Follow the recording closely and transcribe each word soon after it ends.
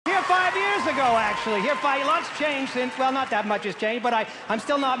5 years ago, actually. Here, lots changed since, well, not that much has changed, but I'm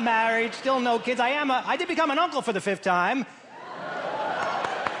still not married, still no kids. I did become an uncle for the 5th time.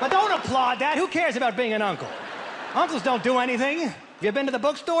 But don't applaud that. Who cares about being an uncle? Uncles don't do anything. Have you been to the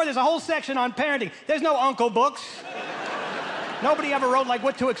bookstore? There's a whole section on parenting. There's no uncle books. Nobody ever wrote, like,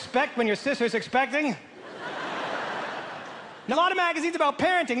 what to expect when your sister's expecting. And a lot of magazines about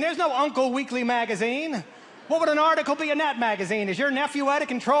parenting. There's no Uncle Weekly magazine. What would an article be in that magazine? Is your nephew out of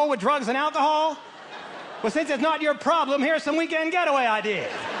control with drugs and alcohol? Well, since it's not your problem, here's some weekend getaway ideas.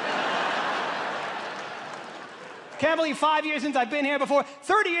 Can't believe 5 years since I've been here before.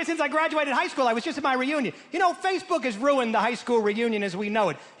 30 years since I graduated high school. I was just at my reunion. You know, Facebook has ruined the high school reunion as we know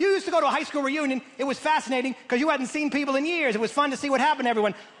it. You used to go to a high school reunion. It was fascinating because you hadn't seen people in years. It was fun to see what happened to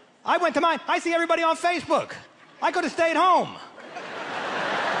everyone. I went to mine. I see everybody on Facebook. I could have stayed home.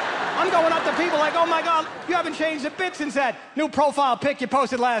 I'm going up to people like, oh my God, you haven't changed a bit since that new profile pic you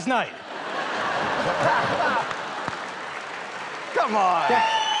posted last night. Come on.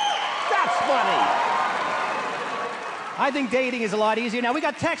 That's funny. I think dating is a lot easier now. We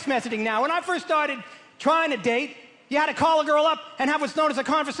got text messaging now. When I first started trying to date, you had to call a girl up and have what's known as a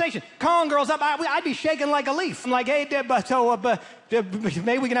conversation. Calling girls up, I'd be shaking like a leaf. I'm like, hey,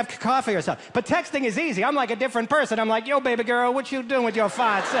 maybe we can have coffee or something. But texting is easy. I'm like a different person. I'm like, yo, baby girl, what you doing with your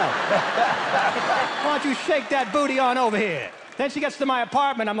fine self? Why don't you shake that booty on over here? Then she gets to my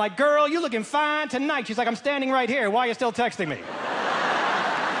apartment. I'm like, girl, you looking fine tonight. She's like, I'm standing right here. Why are you still texting me?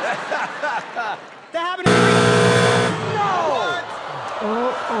 That happened to me. No! What?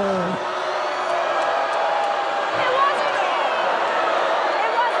 Uh-oh.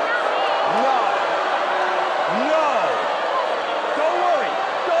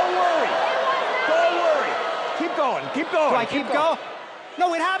 Keep going. Do I keep going?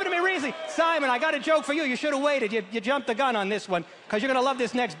 No, it happened to me recently. Simon, I got a joke for you. You should have waited. You jumped the gun on this one because you're going to love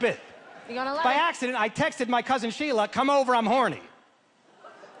this next bit. You're going to love By it? accident, I texted my cousin Sheila, come over, I'm horny.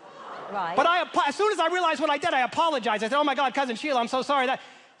 Right. But as soon as I realized what I did, I apologized. I said, oh my God, cousin Sheila, I'm so sorry.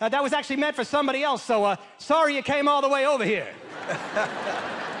 That was actually meant for somebody else. So sorry you came all the way over here.